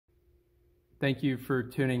Thank you for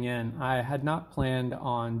tuning in. I had not planned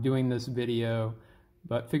on doing this video,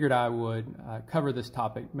 but figured I would cover this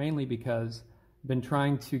topic mainly because I've been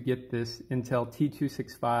trying to get this Intel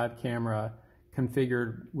T265 camera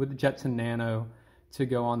configured with the Jetson Nano to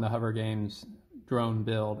go on the Hover Games drone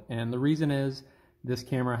build. And the reason is this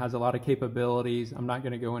camera has a lot of capabilities. I'm not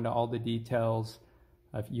going to go into all the details.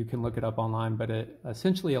 You can look it up online, but it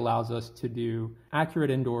essentially allows us to do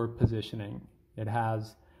accurate indoor positioning. It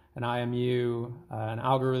has an IMU, an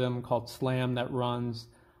algorithm called SLAM that runs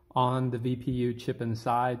on the VPU chip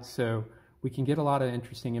inside, so we can get a lot of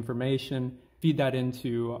interesting information, feed that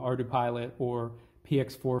into ArduPilot or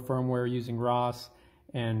PX4 firmware using ROS,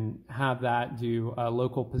 and have that do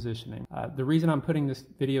local positioning. The reason I'm putting this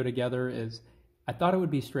video together is I thought it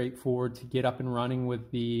would be straightforward to get up and running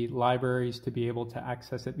with the libraries to be able to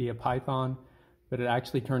access it via Python, but it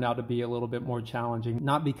actually turned out to be a little bit more challenging,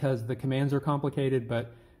 not because the commands are complicated,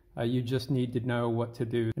 but you just need to know what to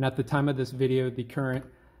do. And at the time of this video, the current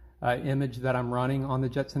image that I'm running on the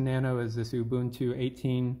Jetson Nano is this Ubuntu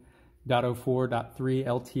 18.04.3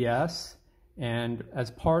 LTS. And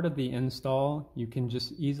as part of the install, you can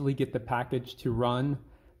just easily get the package to run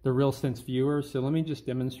the realsense-viewer. So let me just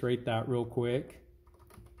demonstrate that real quick.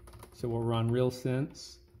 So we'll run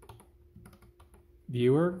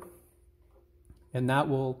realsense-viewer, and that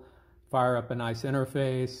will fire up a nice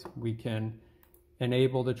interface. We can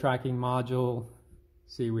enable the tracking module.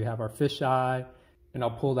 See, we have our fisheye, and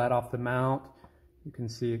I'll pull that off the mount. You can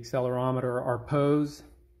see accelerometer, our pose,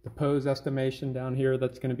 the pose estimation down here.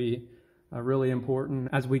 That's going to be really important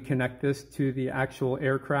as we connect this to the actual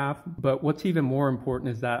aircraft. But what's even more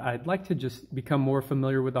important is that I'd like to just become more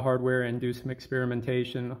familiar with the hardware and do some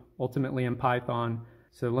experimentation, ultimately in Python.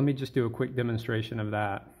 So let me just do a quick demonstration of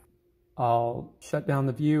that. I'll shut down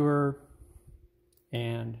the viewer,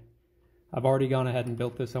 and I've already gone ahead and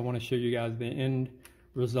built this. I want to show you guys the end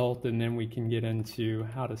result, and then we can get into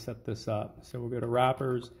how to set this up. So we'll go to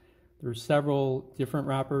wrappers. There's several different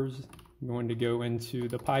wrappers. I'm going to go into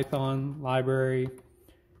the Python library,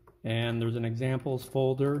 and there's an examples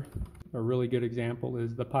folder. A really good example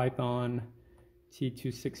is the Python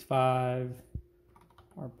T265,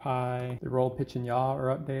 our Pi. The roll, pitch, and yaw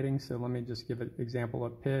are updating, so let me just give an example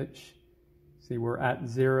of pitch. See, we're at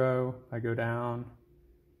 0. I go down.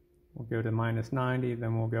 We'll go to -90,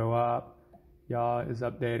 then we'll go up. Yaw is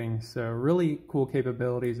updating. So really cool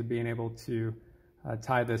capabilities of being able to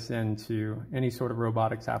tie this into any sort of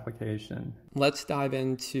robotics application. Let's dive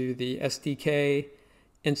into the SDK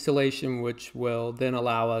installation, which will then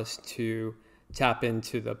allow us to tap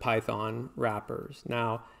into the Python wrappers.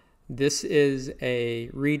 Now, this is a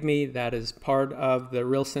README that is part of the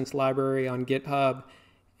RealSense library on GitHub,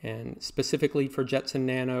 and specifically for Jetson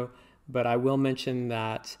Nano, but I will mention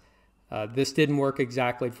that this didn't work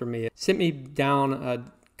exactly for me. It sent me down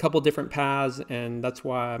a couple different paths, and that's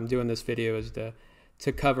why I'm doing this video, is to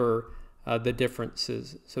cover the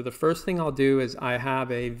differences. So the first thing I'll do is I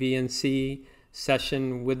have a VNC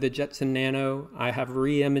session with the Jetson Nano. I have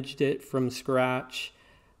re-imaged it from scratch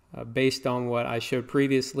based on what I showed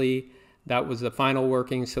previously. That was the final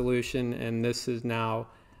working solution, and this is now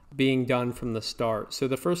being done from the start. So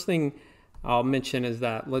the first thing I'll mention is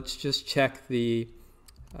that let's just check the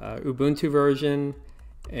Ubuntu version,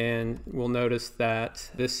 and we'll notice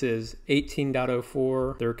that this is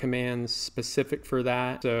 18.04. There are commands specific for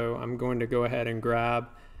that, so I'm going to go ahead and grab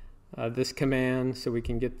this command so we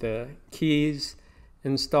can get the keys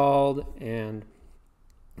installed and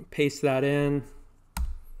paste that in.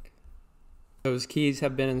 Those keys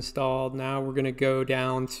have been installed. Now we're going to go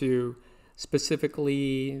down to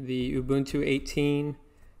specifically the Ubuntu 18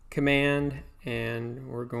 command, and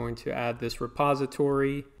we're going to add this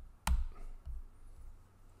repository.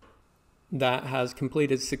 That has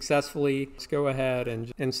completed successfully. Let's go ahead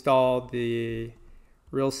and install the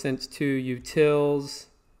RealSense 2 utils.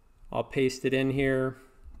 I'll paste it in here.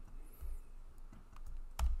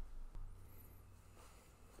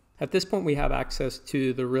 At this point, we have access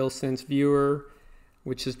to the realsense-viewer,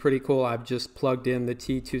 which is pretty cool. I've just plugged in the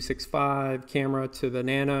T265 camera to the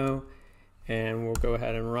Nano, and we'll go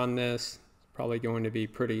ahead and run this. It's probably going to be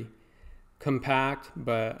pretty compact,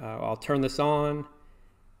 but I'll turn this on,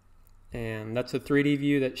 and that's a 3D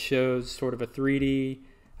view that shows sort of a 3D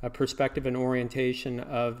perspective and orientation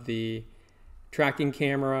of the tracking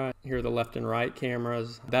camera. Here are the left and right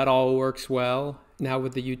cameras. That all works well. Now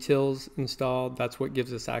with the utils installed, that's what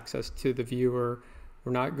gives us access to the viewer.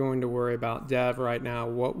 We're not going to worry about dev right now.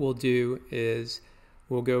 What we'll do is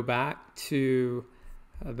we'll go back to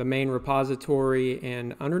the main repository,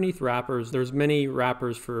 and underneath wrappers, there's many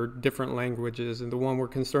wrappers for different languages, and the one we're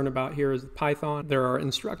concerned about here is Python. There are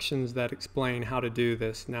instructions that explain how to do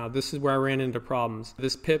this. Now, this is where I ran into problems.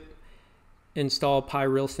 This pip install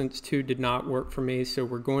realsense-2 did not work for me, so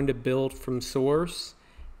we're going to build from source,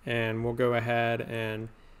 and we'll go ahead and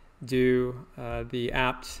do the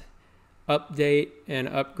apt update and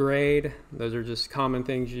upgrade. Those are just common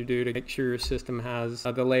things you do to make sure your system has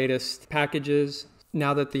the latest packages.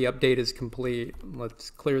 Now that the update is complete, let's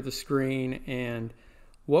clear the screen, and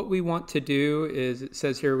what we want to do is, it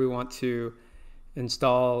says here we want to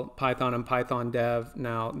install Python and Python dev.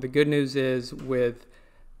 Now the good news is, with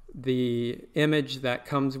the image that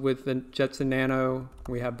comes with the Jetson Nano,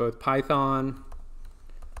 we have both Python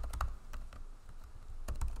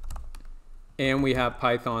and we have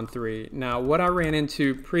Python 3. Now what I ran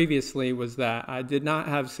into previously was that I did not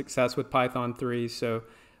have success with Python 3, so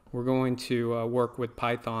we're going to work with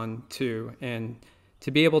Python 2. And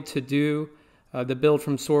to be able to do the build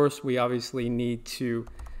from source, we obviously need to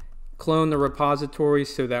clone the repository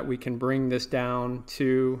so that we can bring this down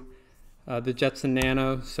to the Jetson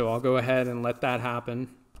Nano. So I'll go ahead and let that happen.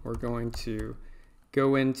 We're going to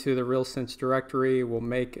go into the realsense directory. We'll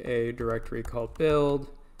make a directory called build.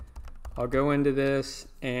 I'll go into this,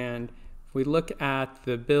 and if we look at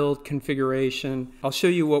the build configuration, I'll show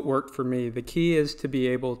you what worked for me. The key is to be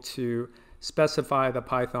able to specify the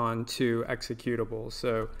Python 2 executable.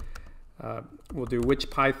 So we'll do which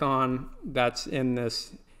Python that's in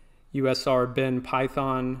this usr bin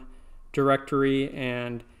Python directory,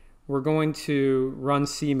 and we're going to run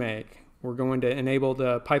cmake. We're going to enable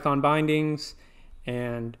the Python bindings,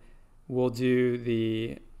 and we'll do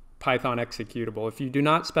the Python executable. If you do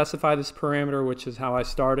not specify this parameter, which is how I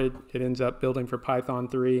started, it ends up building for Python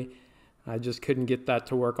 3. I just couldn't get that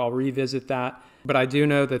to work. I'll revisit that, but I do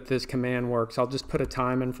know that this command works. I'll just put a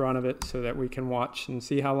time in front of it so that we can watch and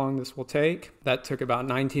see how long this will take. That took about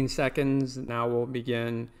 19 seconds. Now we'll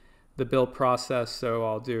begin the build process. So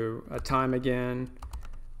I'll do a time again.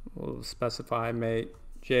 We'll specify make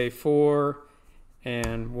J4,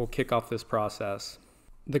 and we'll kick off this process.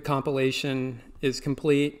 The compilation is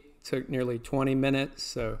complete. Took nearly 20 minutes,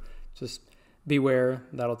 so just beware,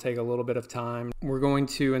 that'll take a little bit of time. We're going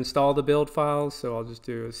to install the build files, so I'll just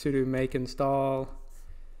do a sudo make install.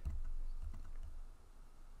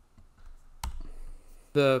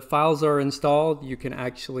 The files are installed. You can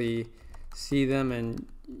actually see them in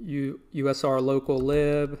usr local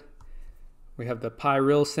lib. We have the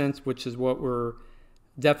realsense, which is what we're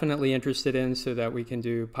definitely interested in so that we can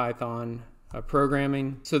do Python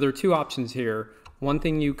programming. So there are two options here. One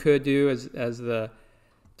thing you could do is, as the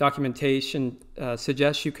documentation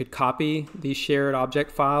suggests, you could copy these shared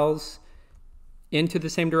object files into the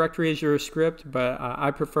same directory as your script, but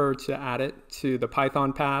I prefer to add it to the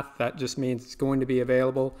Python path. That just means it's going to be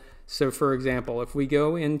available. So for example, if we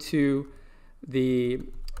go into the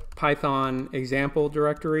Python example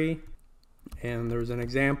directory, and there's an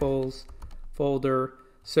examples folder.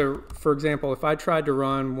 So for example, if I tried to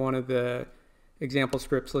run one of the example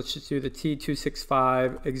scripts, let's just do the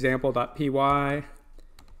T265 example.py,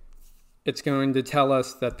 it's going to tell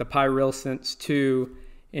us that the realsense-2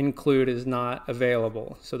 include is not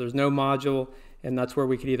available. So there's no module, and that's where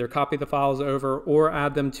we could either copy the files over or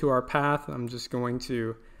add them to our path. I'm just going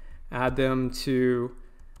to add them to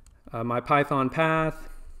my Python path.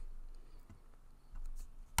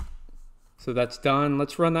 So that's done.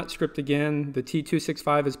 Let's run that script again. The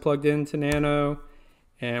T265 is plugged into Nano,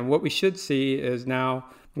 and what we should see is now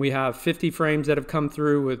we have 50 frames that have come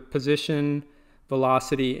through with position,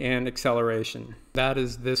 velocity, and acceleration. That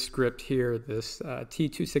is this script here, this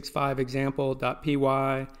T265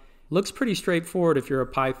 example.py. Looks pretty straightforward if you're a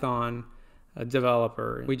Python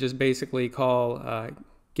developer. We just basically call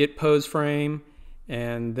get pose frame,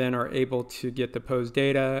 and then are able to get the pose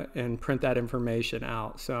data and print that information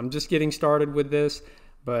out. So I'm just getting started with this,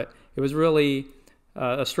 but it was really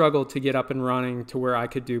a struggle to get up and running to where I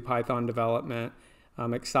could do Python development.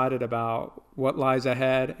 I'm excited about what lies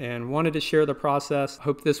ahead and wanted to share the process.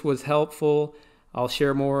 Hope this was helpful. I'll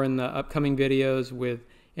share more in the upcoming videos with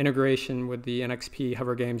integration with the NXP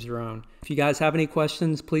Hover Games drone. If you guys have any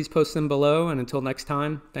questions, please post them below, and until next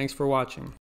time, thanks for watching.